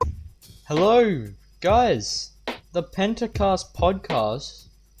Hello, guys. The Pentacast podcast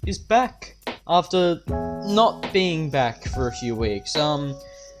is back after not being back for a few weeks. The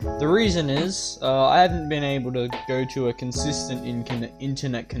reason is I haven't been able to go to a consistent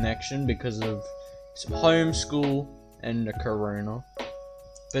internet connection because of homeschool and the corona.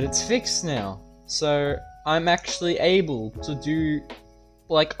 But it's fixed now, so I'm actually able to do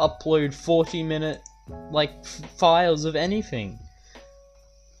upload 40-minute files of anything.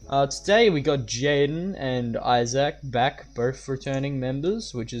 Today we got Jaden and Isaac back, both returning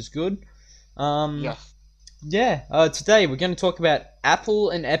members, which is good. Today we're going to talk about Apple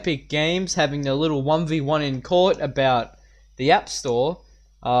and Epic Games having their little 1v1 in court about the App Store.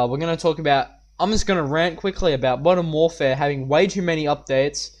 We're going to talk about, I'm just going to rant quickly about Modern Warfare having way too many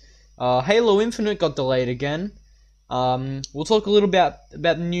updates. Halo Infinite got delayed again. We'll talk a little about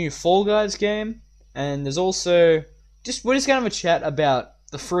the new Fall Guys game. And there's also, we're just going to have a chat about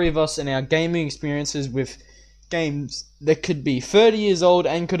the three of us and our gaming experiences with games that could be 30 years old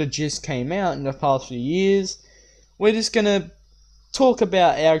and could have just came out in the past few years. We're just going to talk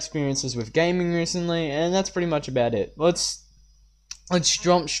about our experiences with gaming recently, and that's pretty much about it. Let's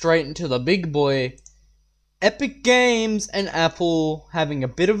jump straight into the big boy. Epic Games and Apple having a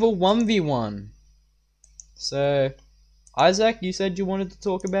bit of a 1v1. So, Isaac, you said you wanted to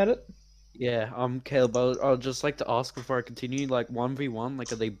talk about it? Yeah, Caleb, I'd just like to ask before I continue,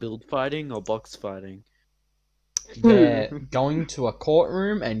 1v1, are they build fighting or box fighting? They're going to a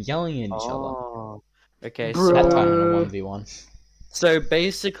courtroom and yelling at each other. Okay, So that time in a 1v1. So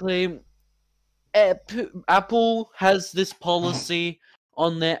basically, Apple has this policy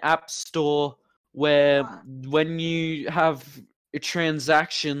on their App Store where when you have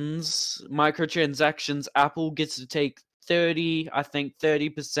microtransactions, Apple gets to take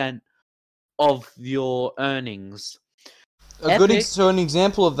 30% of your earnings. An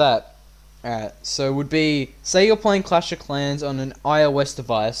example of that, so would be, say you're playing Clash of Clans on an iOS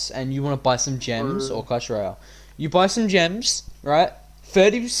device and you want to buy some gems, or Clash Royale. You buy some gems, right?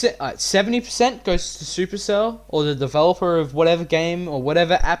 30%, 70% goes to Supercell, or the developer of whatever game or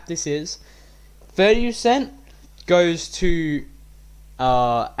whatever app this is. 30% goes to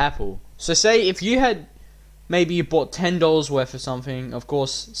Apple. So say if you had, maybe you bought $10 worth of something, of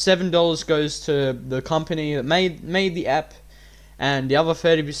course, $7 goes to the company that made the app, and the other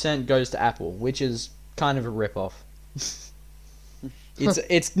 30% goes to Apple, which is kind of a rip-off.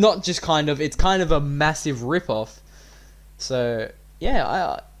 It's not just kind of, it's kind of a massive rip-off. So,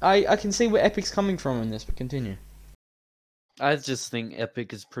 yeah, I can see where Epic's coming from in this, but continue. I just think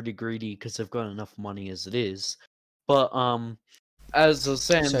Epic is pretty greedy because they've got enough money as it is. But, as I was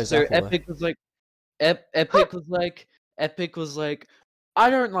saying, so Epic was like, Epic was like,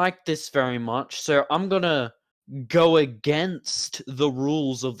 I don't like this very much, so I'm gonna go against the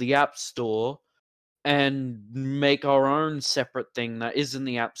rules of the App Store and make our own separate thing that is in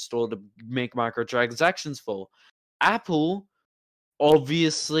the App Store to make microtransactions for. Apple,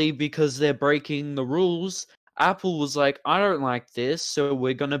 obviously, because they're breaking the rules, Apple was like, I don't like this, so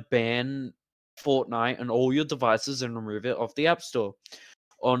we're gonna ban Fortnite on all your devices and remove it off the App Store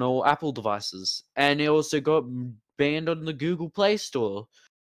on all Apple devices. And it also got banned on the Google Play Store.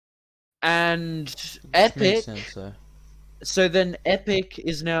 And Epic... So then Epic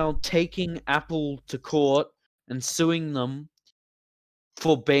is now taking Apple to court and suing them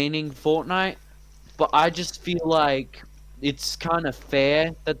for banning Fortnite. But I just feel like it's kind of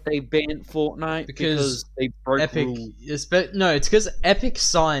fair that they banned Fortnite because they broke Epic rules. it's because Epic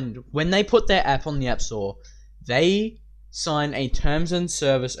signed, when they put their app on the App Store, they sign a terms and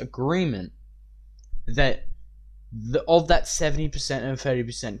service agreement that of that 70% and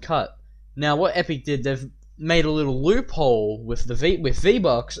 30% cut. Now, what Epic did, they've made a little loophole with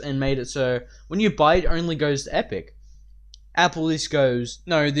V-Bucks and made it so when you buy it only goes to Epic. Apple this goes,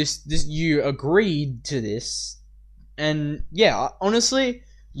 no, this you agreed to this. And yeah, honestly,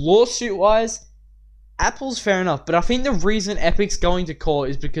 lawsuit wise, Apple's fair enough, but I think the reason Epic's going to court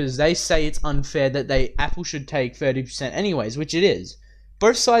is because they say it's unfair that Apple should take 30% anyways, which it is.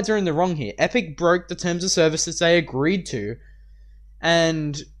 Both sides are in the wrong here. Epic broke the terms of service that they agreed to,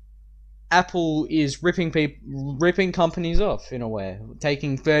 and Apple is ripping companies off in a way,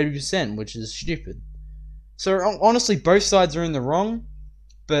 taking 30%, which is stupid. So honestly, both sides are in the wrong,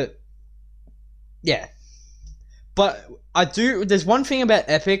 but yeah. But there's one thing about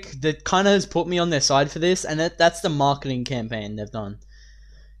Epic that kind of has put me on their side for this, and that's the marketing campaign they've done.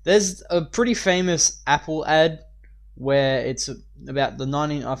 There's a pretty famous Apple ad where it's about the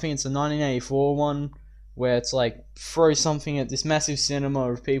 1984 one, where it's like, throw something at this massive cinema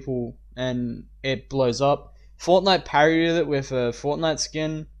of people and it blows up. Fortnite parodied it with a Fortnite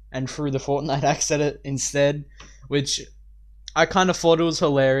skin, and threw the Fortnite axe at it instead, which I kind of thought it was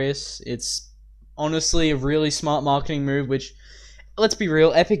hilarious. It's honestly a really smart marketing move, which, let's be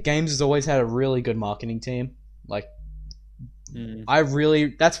real, Epic Games has always had a really good marketing team. Like,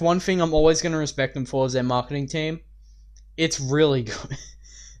 that's one thing I'm always going to respect them for, is their marketing team. It's really good.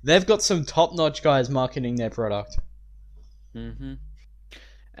 They've got some top-notch guys marketing their product. And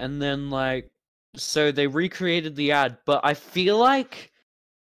then, like, so they recreated the ad, but I feel like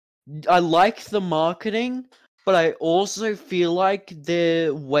I like the marketing, but I also feel like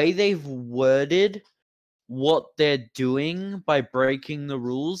the way they've worded what they're doing by breaking the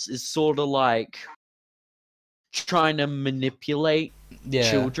rules is sort of like trying to manipulate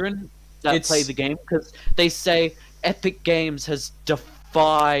children that play the game, because they say Epic Games has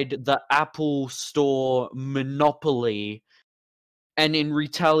defied the Apple Store monopoly, and in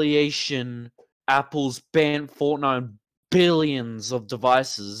retaliation, Apple's banned Fortnite on billions of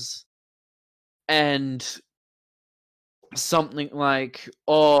devices, and something like,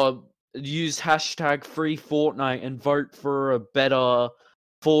 use hashtag free Fortnite and vote for a better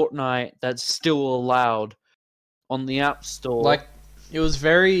Fortnite that's still allowed on the App Store. Like, it was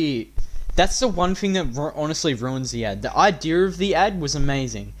very... That's the one thing that honestly ruins the ad. The idea of the ad was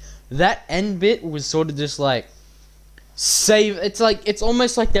amazing. That end bit was sort of just like... It's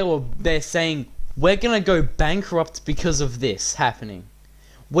almost like they're saying, we're gonna go bankrupt because of this happening.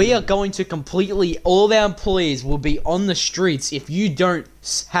 We are going to all of our employees will be on the streets if you don't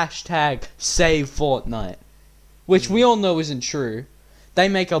hashtag save Fortnite. Which we all know isn't true. They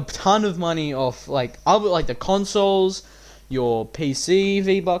make a ton of money off, like the consoles, your PC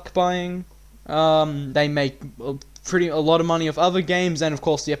V-Buck buying. They make a lot of money off other games, and of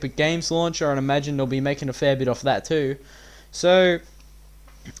course the Epic Games launcher. I'd imagine they'll be making a fair bit off that too. So,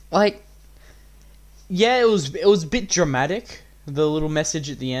 like, yeah, it was a bit dramatic, the little message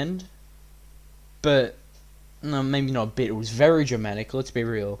at the end, but no, maybe not a bit. It was very dramatic. Let's be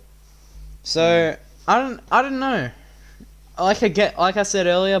real. So I don't know. Like I said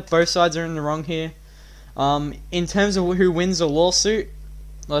earlier, both sides are in the wrong here. In terms of who wins a lawsuit,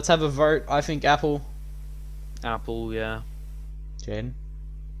 let's have a vote. I think Apple. Apple, yeah. Jaden?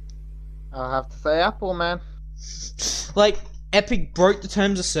 I'll have to say Apple, man. Like, Epic broke the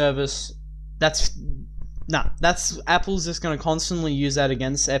terms of service. That's Apple's just gonna constantly use that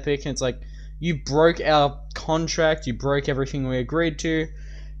against Epic. And it's like, you broke our contract, you broke everything we agreed to,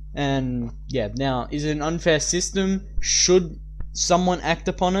 and yeah. Now, is it an unfair system? Should someone act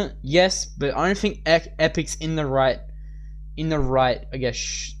upon it? Yes, but I don't think Epic's in the right, I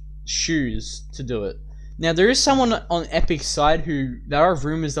guess, shoes to do it. Now, there is someone on Epic's side who there are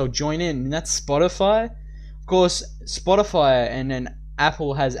rumors they'll join in, and that's Spotify. Of course, Spotify and then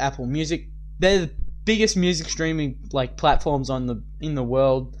Apple has Apple Music. They're the biggest music streaming platforms in the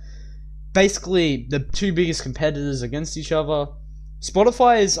world. Basically, the two biggest competitors against each other.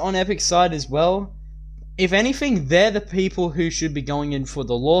 Spotify is on Epic's side as well. If anything, they're the people who should be going in for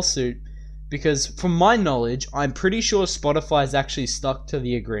the lawsuit, because from my knowledge, I'm pretty sure Spotify is actually stuck to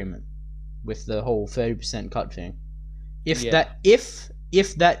the agreement with the whole 30% cut thing. If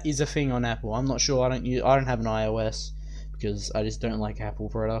that is a thing on Apple, I'm not sure. I don't have an iOS because I just don't like Apple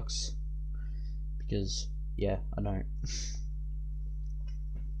products. Because yeah, I don't.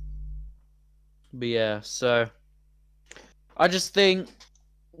 But yeah, so I just think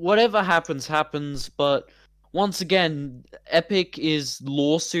whatever happens, but once again, Epic is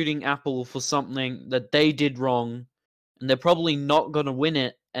lawsuiting Apple for something that they did wrong, and they're probably not gonna win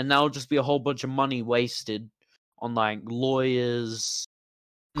it, and that'll just be a whole bunch of money wasted on lawyers,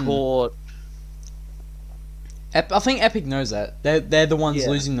 court. I think Epic knows that. They're the ones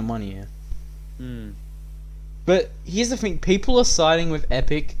losing the money here. But here's the thing: people are siding with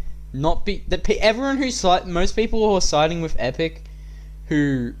Epic. Most people who are siding with Epic,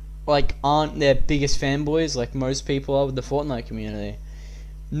 who aren't their biggest fanboys, like most people are with the Fortnite community.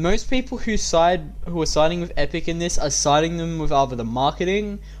 Most people who are siding with Epic in this are siding them with either the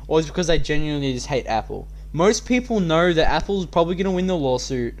marketing or it's because they genuinely just hate Apple. Most people know that Apple's probably gonna win the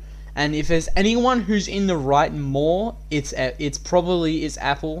lawsuit, and if there's anyone who's in the right more, it's probably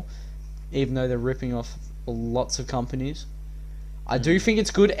Apple, even though they're ripping off lots of companies. I do think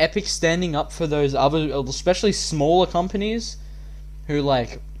it's good Epic standing up for those other, especially smaller companies, who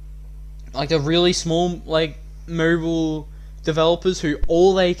like the really small mobile developers who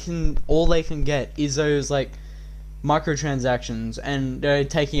all they can get is those microtransactions, and they're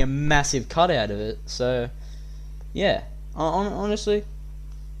taking a massive cut out of it. So yeah, honestly,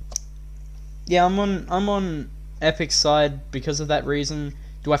 yeah, I'm on Epic's side because of that reason.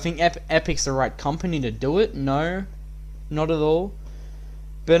 Do I think Epic's the right company to do it? No, not at all.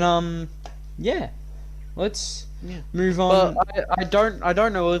 But yeah, let's move on. But I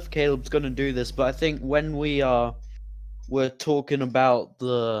don't know if Caleb's gonna do this, but I think when we're talking about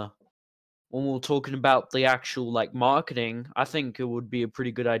the actual like marketing, I think it would be a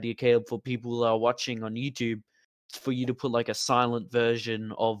pretty good idea, Caleb, for people that are watching on YouTube, for you to put like a silent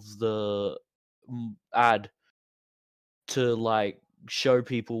version of the ad to like show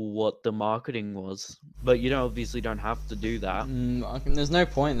people what the marketing was. But you obviously don't have to do that. There's no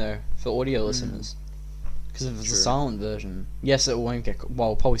point though for audio listeners, because if it's a silent version, yes, it won't get.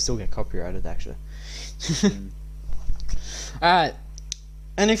 Well, it'll probably still get copyrighted actually. All right.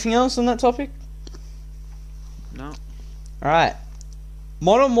 Anything else on that topic? No. All right.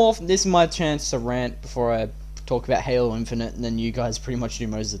 Modern Warfare. This is my chance to rant before I talk about Halo Infinite, and then you guys pretty much do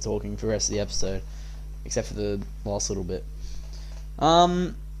most of the talking for the rest of the episode, except for the last little bit.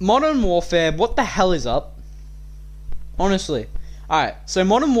 Modern Warfare. What the hell is up? Honestly. All right. So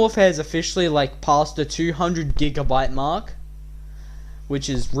Modern Warfare is officially like past the 200 gigabyte mark, which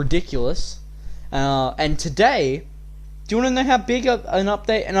is ridiculous. And today. Do you want to know how big an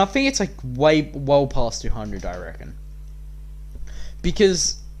update? And I think it's like well past 200, I reckon.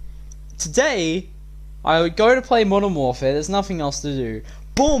 Because today, I would go to play Modern Warfare, there's nothing else to do.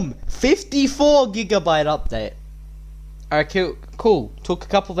 Boom! 54 gigabyte update. Alright, cool. Took a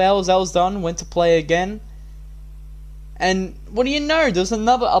couple of hours, that was done, went to play again. And what do you know, there's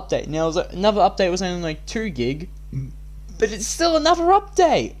another update. Now, another update was only like 2 gig. But it's still another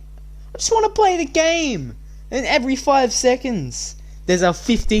update. I just want to play the game. And every 5 seconds, there's a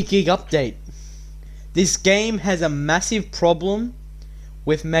 50 gig update. This game has a massive problem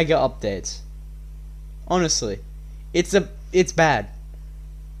with mega updates. Honestly, it's bad.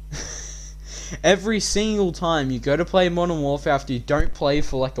 Every single time you go to play Modern Warfare after you don't play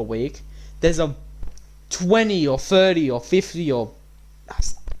for like a week, there's a 20 or 30 or 50 or I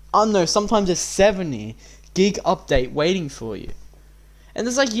don't know, sometimes a 70 gig update waiting for you. And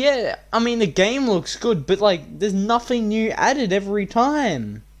it's like, yeah, I mean, the game looks good, but, like, there's nothing new added every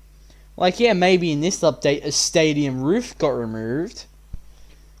time. Like, yeah, maybe in this update, a stadium roof got removed.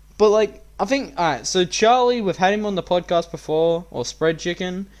 But, like, I think, alright, so Charlie, we've had him on the podcast before, or Spread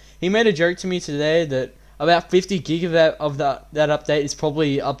Chicken. He made a joke to me today that about 50 gig of that update is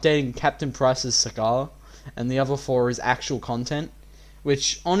probably updating Captain Price's cigar, and the other 4 is actual content.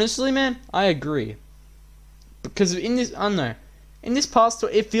 Which, honestly, man, I agree. Because in this, I don't know. In this past,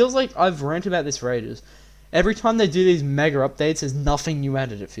 it feels like I've ranted about this for ages. Every time they do these mega updates, there's nothing new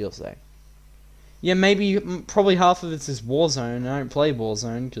added, it feels like. Yeah, probably half of it is Warzone. I don't play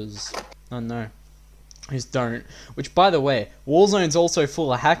Warzone, because, I don't know. I just don't. Which, by the way, Warzone's also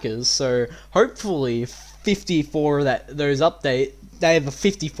full of hackers, so hopefully 54 of those updates, they have a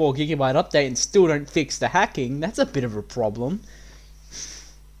 54 gigabyte update and still don't fix the hacking. That's a bit of a problem.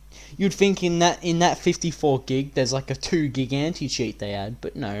 You'd think in that 54 gig, there's like a 2 gig anti-cheat they add,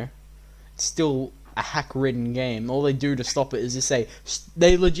 but no. It's still a hack-ridden game. All they do to stop it is just say,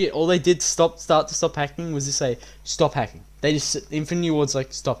 all they did to stop hacking was just say, stop hacking. They just, Infinity Ward's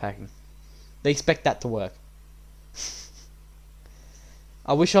like, stop hacking. They expect that to work.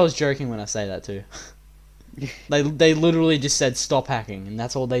 I wish I was joking when I say that too. They literally just said, stop hacking, and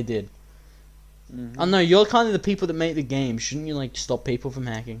that's all they did. I know, you're kind of the people that make the game. Shouldn't you, like, stop people from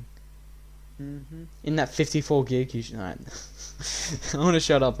hacking? In that 54 gig, you should. Right. I want to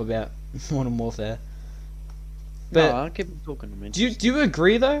shut up about Modern Warfare. But no, I'll keep talking to me. Do you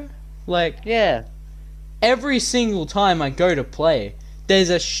agree though? Like, yeah. Every single time I go to play, there's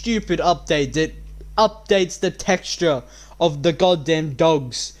a stupid update that updates the texture of the goddamn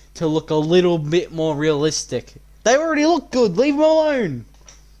dogs to look a little bit more realistic. They already look good. Leave them alone.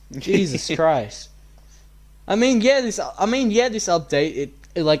 Jesus Christ. I mean, this update it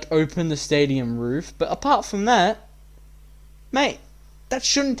like opened the stadium roof, but apart from that, mate, that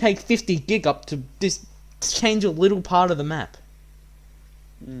shouldn't take 50 gig up to just change a little part of the map.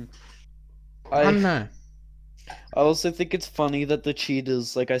 I don't know. I also think it's funny that the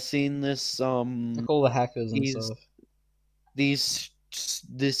cheaters, like I seen this like all the hackers and stuff. This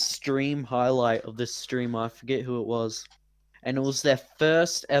stream highlight of this streamer, I forget who it was. And it was their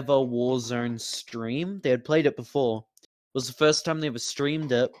first ever Warzone stream. They had played it before. It was the first time they ever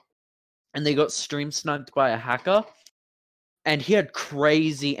streamed it. And they got stream sniped by a hacker. And he had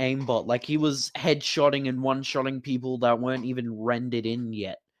crazy aimbot. Like, he was headshotting and one-shotting people that weren't even rendered in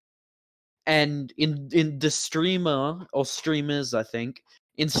yet. And in the streamer, or streamers, I think,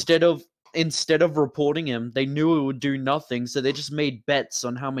 instead of reporting him, they knew it would do nothing, so they just made bets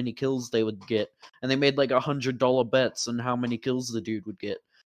on how many kills they would get. And they made like $100 bets on how many kills the dude would get.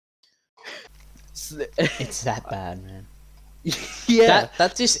 It's that bad, man. Yeah.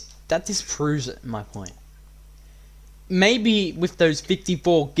 That disproves it, my point. Maybe with those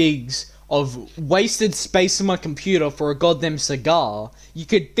 54 gigs of wasted space on my computer for a goddamn cigar, you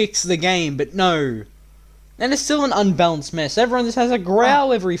could fix the game, but no. And it's still an unbalanced mess. Everyone just has a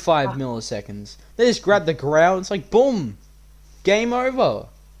growl every 5 milliseconds. They just grab the growl, it's like, boom! Game over.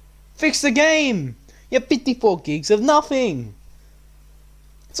 Fix the game! You have 54 gigs of nothing!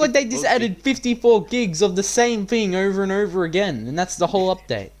 It's like they just added 54 gigs of the same thing over and over again, and that's the whole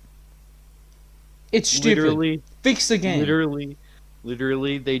update. It's stupid. Literally, fix the game.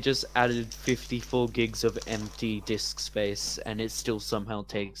 Literally, they just added 54 gigs of empty disk space, and it still somehow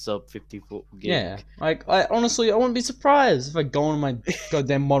takes up 54 gig. Yeah, like, I wouldn't be surprised if I go on my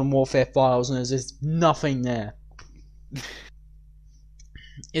goddamn Modern Warfare files and there's just nothing there.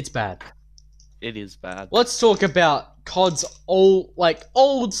 It's bad. It is bad. Let's talk about COD's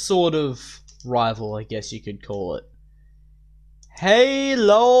old sort of rival, I guess you could call it.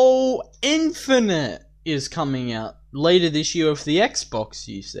 Halo Infinite is coming out later this year with the Xbox,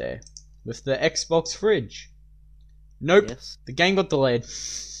 you say? With the Xbox fridge. Nope, Yes. the game got delayed.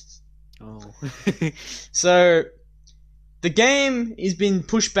 Oh. So, the game has been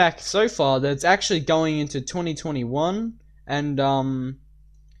pushed back so far that it's actually going into 2021, and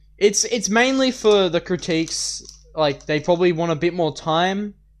it's mainly for the critiques. Like, they probably want a bit more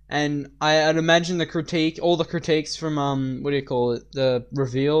time, and I'd imagine all the critiques from what do you call it, the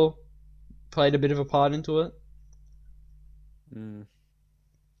reveal, played a bit of a part into it. Mm.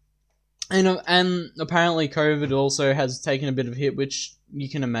 And apparently COVID also has taken a bit of a hit, which you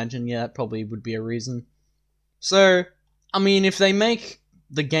can imagine, yeah, that probably would be a reason. So, I mean, if they make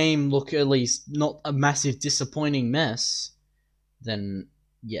the game look at least not a massive disappointing mess, then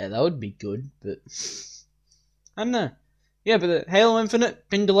yeah, that would be good, but I don't know. Yeah, but Halo Infinite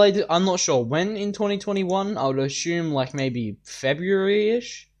been delayed. I'm not sure when in 2021. I would assume like maybe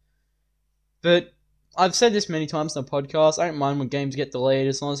February-ish. But I've said this many times in the podcast. I don't mind when games get delayed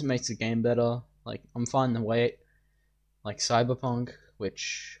as long as it makes the game better. Like, I'm fine to wait. Like Cyberpunk,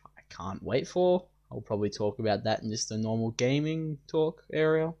 which I can't wait for. I'll probably talk about that in just a normal gaming talk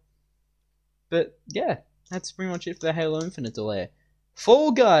area. But yeah, that's pretty much it for the Halo Infinite delay.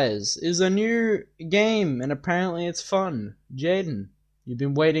 Fall Guys is a new game, and apparently it's fun. Jaden, you've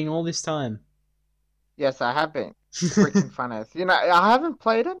been waiting all this time. Yes, I have been. Freaking fun as. You know, I haven't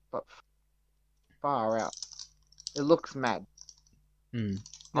played it, but far out. It looks mad.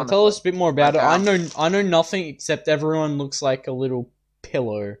 Now tell us a bit more about Like, it. I know nothing except everyone looks like a little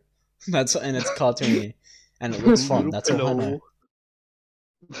pillow. And it's cartoony, and it looks fun. That's all I know.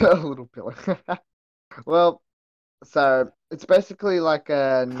 A little pillow. Well, so it's basically like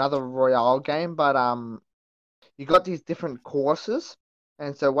another Royale game, but you got these different courses,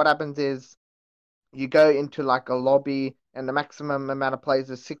 and so what happens is you go into like a lobby, and the maximum amount of players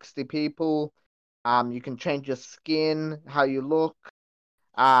is 60 people. You can change your skin, how you look.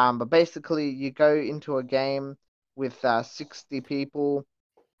 But basically you go into a game with 60 people,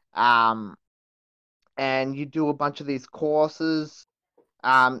 and you do a bunch of these courses,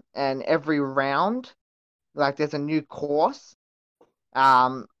 and every round, like there's a new course,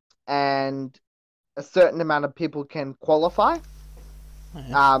 and a certain amount of people can qualify,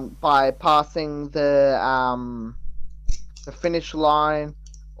 by passing the finish line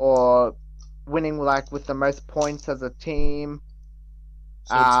or winning like with the most points as a team.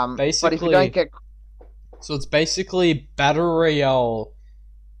 So But if you don't get, so it's basically Battle Royale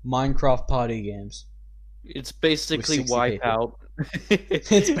Minecraft party games. It's basically With 60 Wipeout.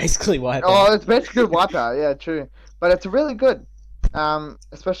 It's basically Wipeout. oh, it's basically Wipeout. Yeah, true. But it's really good.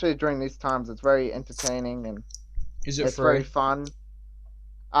 Especially during these times, it's very entertaining and Is it it's free? very fun.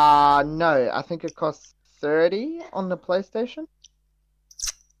 No, I think it costs 30 on the PlayStation.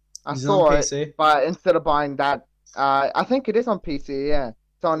 I Is it saw on it, PC? but instead of buying that, I think it is on PC. Yeah,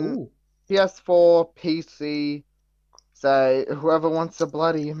 it's on Ooh. PS4, PC. So whoever wants to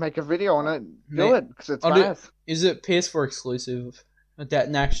bloody make a video on it, do it because it's fast. Is it PS4 exclusive? That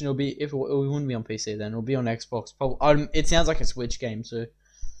in action it'll be if it wouldn't be on PC then it'll be on Xbox. Probably. It sounds like a Switch game too.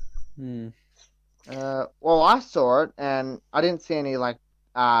 Well, I saw it and I didn't see any like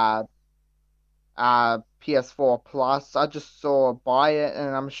PS4 Plus. I just saw buy it,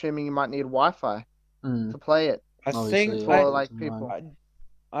 and I'm assuming you might need Wi-Fi to play it. I think for like people.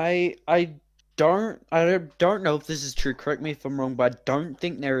 I don't know if this is true. Correct me if I'm wrong, but I don't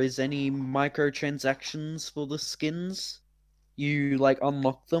think there is any microtransactions for the skins. You like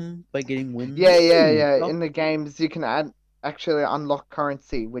unlock them by getting wins. Yeah. In the games, you can actually unlock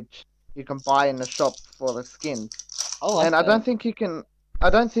currency, which you can buy in the shop for the skins. I like and that. I don't think you can. I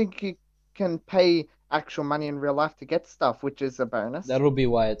don't think you can pay actual money in real life to get stuff, which is a bonus. That'll be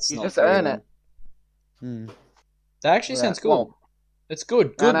why it's you not just free earn then. it. That actually sounds cool. Well, it's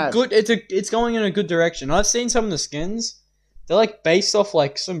good. I know. Good. It's going in a good direction. I've seen some of the skins. They're like based off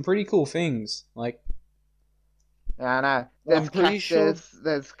like some pretty cool things. Like, Yeah, I know. There's cactus,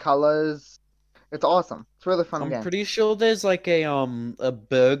 there's colors. It's awesome. It's a really fun game. I'm pretty sure there's like a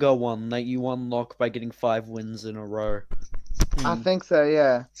burger one that you unlock by getting 5 wins in a row. I think so,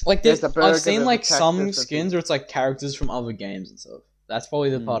 yeah. Like There's a burger, I've seen there's a like cactus, some there's a- skins where it's like characters from other games and stuff. That's probably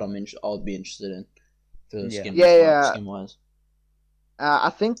the part I'll be interested in. For skin, skin wise. I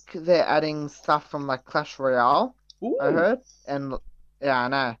think they're adding stuff from like Clash Royale. Ooh. I heard, and yeah, I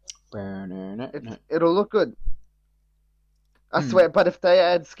know. It'll look good. I swear. But if they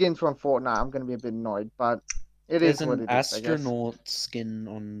add skins from Fortnite, I'm gonna be a bit annoyed. But There's is what it is. There's an astronaut skin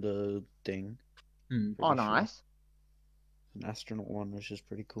on the thing. Oh, nice. An astronaut one, which is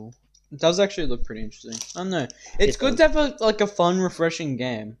pretty cool. It does actually look pretty interesting. I don't know. It's good to have a fun, refreshing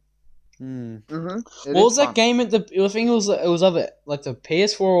game. What was that game at the? I think it was either like the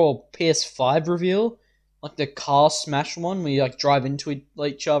PS4 or PS5 reveal, like the car smash one where you like drive into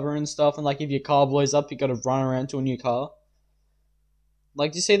each other and stuff, and like if your car blows up, you got to run around to a new car.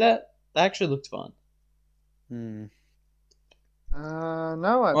 Like, do you see that? That actually looked fun. No, I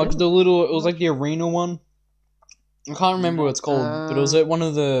like didn't. it was like the arena one. I can't remember what it's called, but it was at one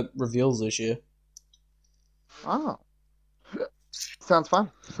of the reveals this year. Oh, sounds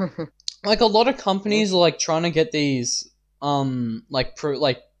fun. Like a lot of companies are like trying to get these like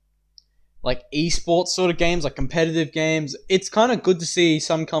esports sort of games, like competitive games. It's kind of good to see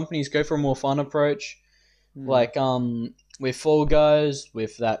some companies go for a more fun approach. Like with Fall Guys,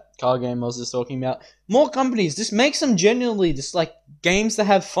 with that car game I was just talking about. More companies, just make some genuinely just like games to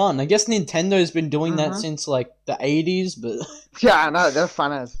have fun. I guess Nintendo's been doing that since like the 80s, but yeah, I know, they're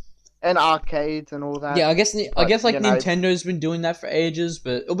fun as. And arcades and all that. Yeah, I guess Nintendo's been doing that for ages,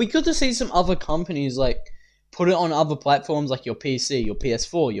 but it'll be good to see some other companies like put it on other platforms like your PC, your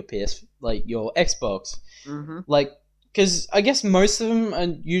PS4, your Xbox. Like, because I guess most of them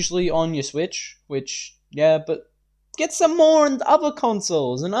are usually on your Switch, which but get some more on other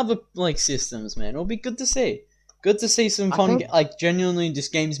consoles and other like systems, man. It'll be good to see. Good to see some fun, like genuinely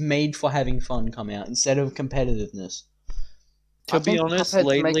just games made for having fun come out instead of competitiveness. To be honest, Cuphead's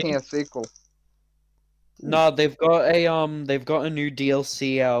lately, making a sequel. No, they've got a new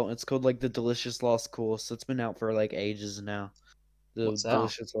DLC out. It's called like the Delicious Lost Course. It's been out for like ages now. What's that?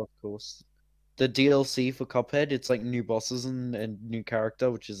 Delicious Lost Course. The DLC for Cuphead. It's like new bosses and new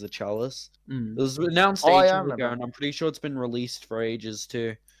character, which is a chalice. It was announced ages ago, and I'm pretty sure it's been released for ages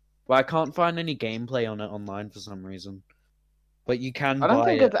too. But I can't find any gameplay on it online for some reason. But you can. I don't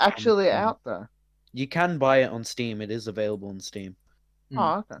think it's actually out though. You can buy it on Steam. It is available on Steam.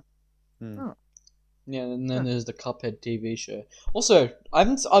 Oh, okay. Oh. Yeah, and then there's the Cuphead TV show. Also, I've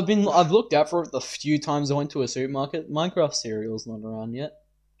looked out for it the few times I went to a supermarket. Minecraft cereal's not around yet,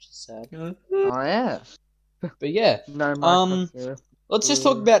 which is sad. Oh yeah. But yeah, no Minecraft cereal. Let's just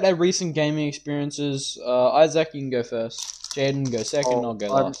talk about our recent gaming experiences. Isaac, you can go first. Jaden, go second. I'll go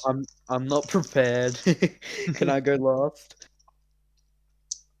last. I'm not prepared. Can I go last?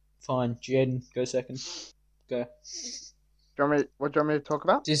 Fine, Jaden, go second. Go. What do you want me to talk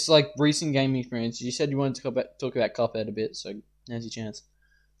about? Just like recent gaming experience. You said you wanted to talk about Cuphead a bit, so now's your chance.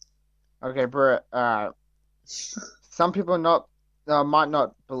 Okay, bro. Some people might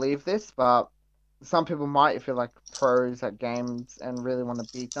not believe this, but some people might if you're like pros at games and really want to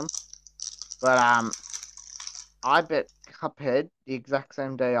beat them. But I bet Cuphead the exact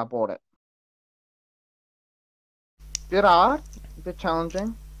same day I bought it. Bit hard, a bit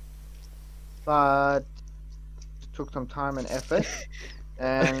challenging, but it took some time and effort,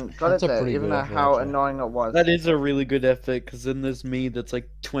 and got it there, even though how annoying it was. That is a really good effort, because then there's me that's like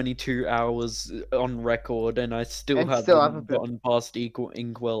 22 hours on record, and I still haven't gotten past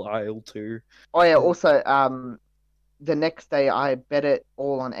Inkwell Isle 2. Oh yeah, also, the next day I bet it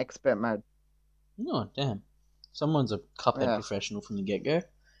all on expert mode. Oh, damn. Someone's a Cuphead professional from the get-go.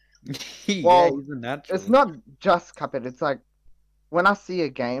 Well, he's a natural. It's not just Cuphead, it's like, when I see a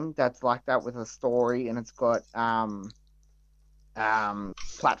game that's like that with a story and it's got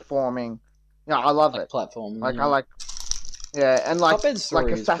platforming, I love it. Platforming. Like I like, and like Cuphead's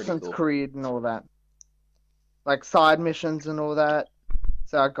Assassin's Creed and all that, like side missions and all that.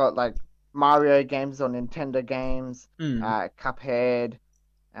 So I got like Mario games on Nintendo games, Cuphead,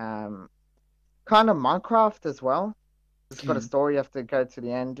 kind of Minecraft as well. It's got a story. You have to go to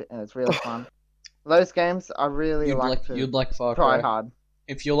the end, and it's really fun. Those games I really you'd like Far Cry. Try hard.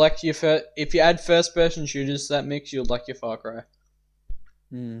 If you add first person shooters to that mix, you'd like your Far Cry.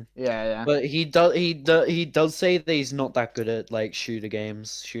 Yeah. But he does say that he's not that good at like shoot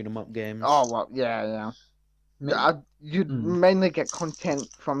 'em up games. Oh well, yeah. You'd mainly get content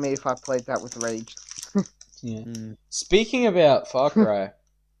from me if I played that with Rage. Yeah. Speaking about Far Cry,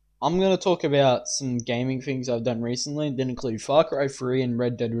 I'm going to talk about some gaming things I've done recently that include Far Cry 3 and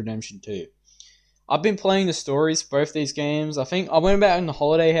Red Dead Redemption 2. I've been playing the stories for both these games. I think I went about in the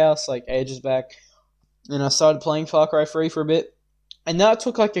holiday house like ages back, and I started playing Far Cry 3 for a bit. And then I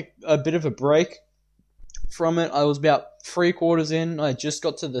took like a bit of a break from it. I was about 3/4 in. I just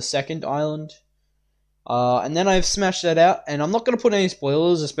got to the second island. And then I've smashed that out. And I'm not going to put any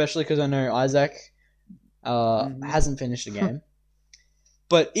spoilers, especially because I know Isaac hasn't finished the game.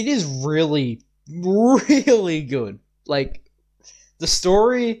 But it is really, really good. Like, the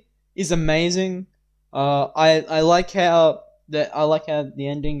story is amazing. I like how the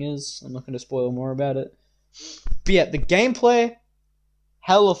ending is. I'm not going to spoil more about it. But yeah, the gameplay,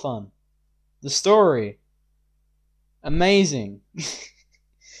 hella fun. The story, amazing.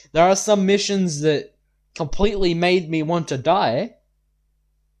 There are some missions that completely made me want to die.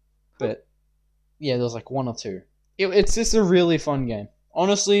 But yeah, there's like one or two. It's just a really fun game.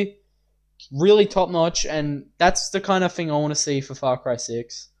 Honestly, really top notch, and that's the kind of thing I want to see for Far Cry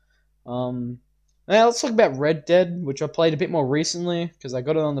 6. Now let's talk about Red Dead, which I played a bit more recently because I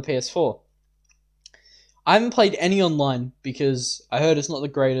got it on the PS4. I haven't played any online because I heard it's not the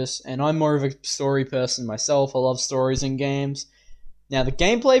greatest, and I'm more of a story person myself. I love stories in games. Now, the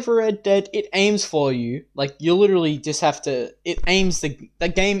gameplay for Red Dead, it aims for you. Like, you literally just have to...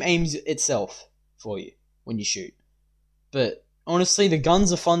 The game aims itself for you when you shoot. But, honestly, the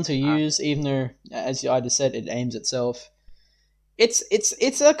guns are fun to use, even though, as I just said, it aims itself.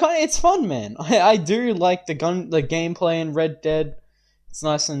 It's fun, man. I do like the gameplay in Red Dead. It's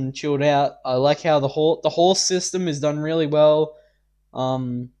nice and chilled out. I like how the horse system is done really well.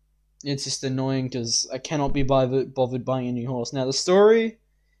 It's just annoying because I cannot be bothered buying a new horse. Now the story,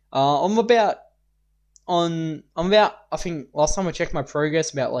 I'm about. I think last time I checked my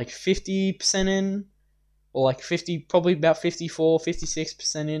progress, about like 50% in, or like 50, probably about 54,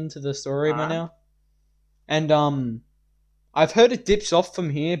 56% into the story by now. And I've heard it dips off from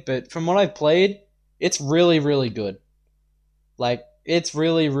here, but from what I've played, it's really, really good. Like, it's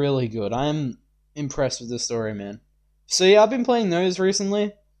really, really good. I'm impressed with the story, man. So yeah, I've been playing those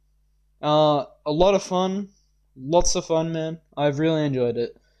recently. A lot of fun. Lots of fun, man. I've really enjoyed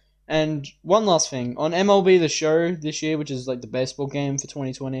it. And one last thing. On MLB The Show this year, which is like the baseball game for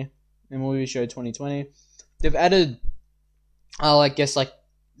 2020, MLB Show 2020, they've added, I guess, like,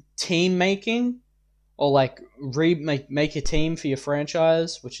 team making, or like make a team for your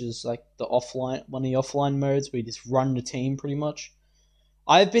franchise, which is like one of the offline modes where you just run the team pretty much.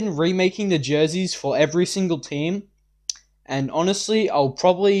 I've been remaking the jerseys for every single team, and honestly, I'll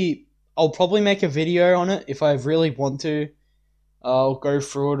probably make a video on it if I really want to. I'll go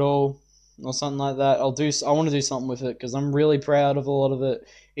through it all or something like that. I want to do something with it because I'm really proud of a lot of it,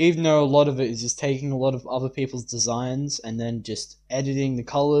 even though a lot of it is just taking a lot of other people's designs and then just editing the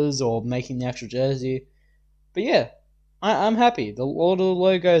colors or making the actual jersey. But yeah, I'm happy. All the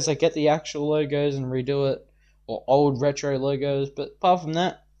logos, I get the actual logos and redo it, or old retro logos. But apart from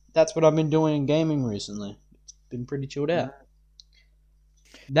that, that's what I've been doing in gaming recently. It's been pretty chilled out.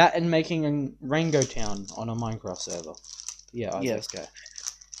 That and making a Rango Town on a Minecraft server. Yeah, let's go.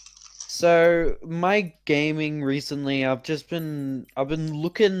 So my gaming recently, I've been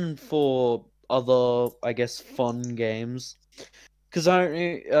looking for other, I guess, fun games. Because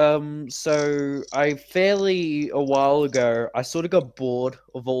so I fairly a while ago, I sort of got bored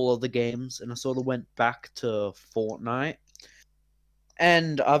of all other games, and I sort of went back to Fortnite.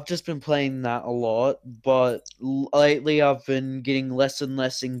 And I've just been playing that a lot, but lately I've been getting less and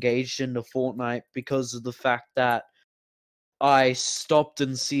less engaged into Fortnite because of the fact that I stopped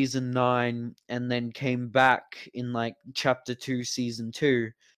in Season 9 and then came back in, like, Chapter 2, Season 2.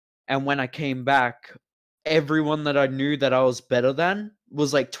 And when I came back, everyone that I knew that I was better than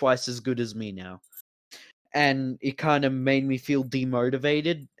was, like, twice as good as me now. And it kind of made me feel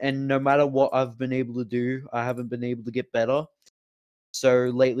demotivated, and no matter what I've been able to do, I haven't been able to get better.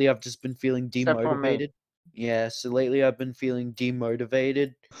 So lately I've just been feeling demotivated. Yeah, so lately I've been feeling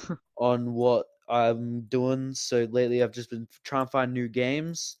demotivated on what I'm doing. So lately I've just been trying to find new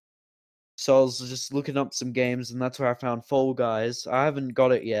games. So I was just looking up some games, and that's where I found Fall Guys. I haven't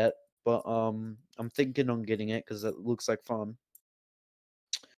got it yet, but I'm thinking on getting it because it looks like fun.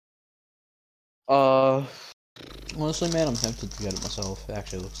 Honestly, man, I'm tempted to get it myself. It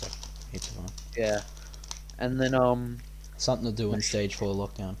actually looks like heaps of fun. Yeah, and then something to do in stage 4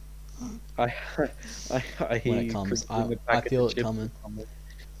 lockdown. I hear when it comes, I feel it coming.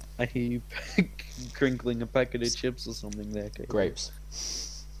 I hear you crinkling a packet of chips or something there. Okay. Grapes.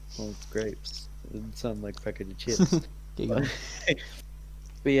 Well, it's grapes. It doesn't sound like a packet of chips. Giggling.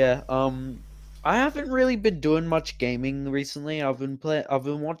 But yeah, I haven't really been doing much gaming recently. I've been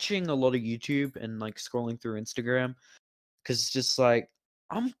watching a lot of YouTube and like scrolling through Instagram because it's just like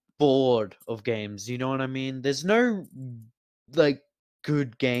I'm bored of games. You know what I mean? There's no like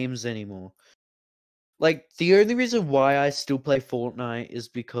good games anymore. Like the only reason why I still play Fortnite is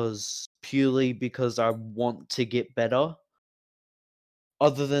purely because I want to get better.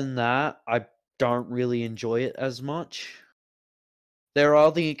 Other than that, I don't really enjoy it as much. There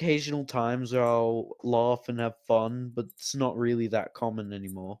are the occasional times where I'll laugh and have fun, but it's not really that common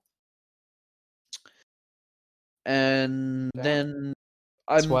anymore. And then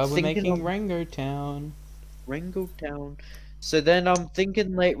That's I'm why we're thinking making of Rango Town. Rango Town. So then I'm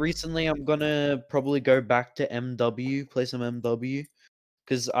thinking recently I'm gonna probably go back to MW, play some MW,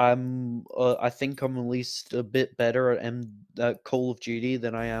 because I think I'm at least a bit better at Call of Duty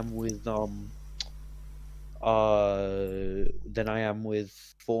than I am with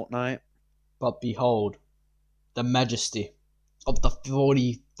Fortnite. But behold, the majesty of the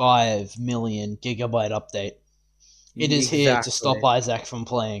 45 million gigabyte update. It is here to stop Isaac from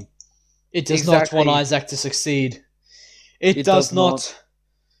playing. It does not want Isaac to succeed. It does not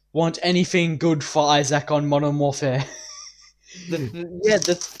want anything good for Isaac on Modern Warfare.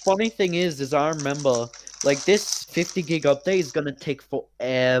 The funny thing is I remember, like, this 50 gig update is gonna take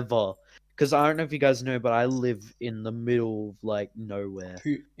forever. Because I don't know if you guys know, but I live in the middle of, like, nowhere.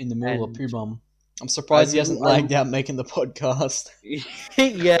 In the middle of Poo-Bum. I'm surprised he hasn't lagged out making the podcast.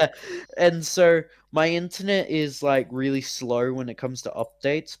 Yeah, and so my internet is, like, really slow when it comes to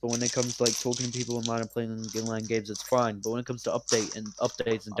updates, but when it comes to, like, talking to people online and playing online games, it's fine. But when it comes to updates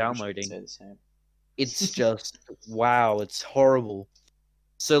and downloading, it's just, wow, it's horrible.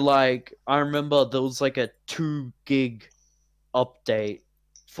 So, like, I remember there was, like, a 2 gig update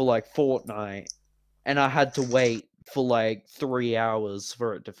for, like, Fortnite, and I had to wait for, like, 3 hours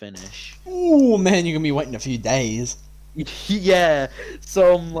for it to finish. Ooh, man, you're gonna be waiting a few days. Yeah,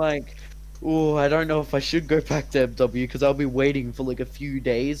 so I'm like, oh, I don't know if I should go back to MW, because I'll be waiting for, like, a few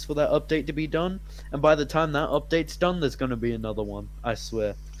days for that update to be done, and by the time that update's done, there's gonna be another one, I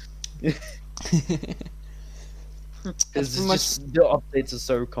swear. It's just, the updates are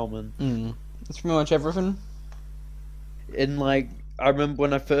so common. That's pretty much everything. And, like, I remember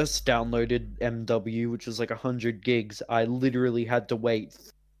when I first downloaded MW, which was like 100 gigs, I literally had to wait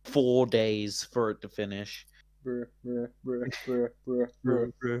 4 days for it to finish. Alright.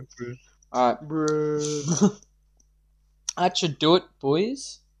 That should do it,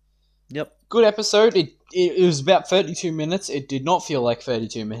 boys. Yep. Good episode. It was about 32 minutes. It did not feel like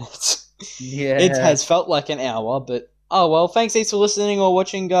 32 minutes. Yeah. It has felt like an hour, but oh well. Thanks heaps for listening or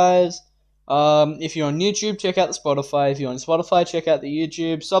watching, guys. If you're on YouTube, check out the Spotify. If you're on Spotify, check out the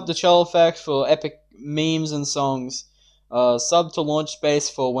YouTube. Sub to Chell Effect for epic memes and songs. Sub to Launch Space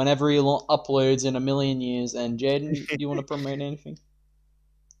for whenever he uploads in a million years. And Jaden, do you want to promote anything?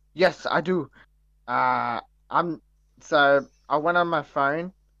 Yes, I do. So I went on my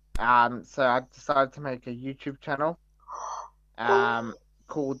phone. So I decided to make a YouTube channel.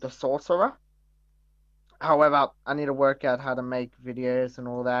 Called The Sorcerer. However, I need to work out how to make videos and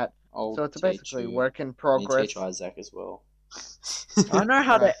all that. So it's basically work in progress. Teach Isaac as well. I know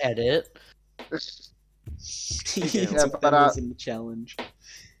how to edit. Yeah, but in the challenge.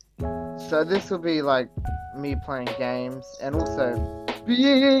 So this will be like me playing games and also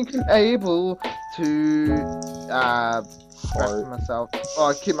being able to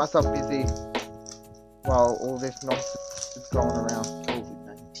keep myself busy while all this nonsense is going around.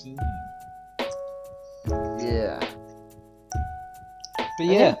 COVID-19. Yeah. But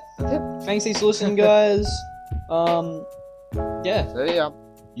yeah, that's it. thanks for listening, guys. Yeah. See ya.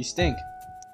 You stink.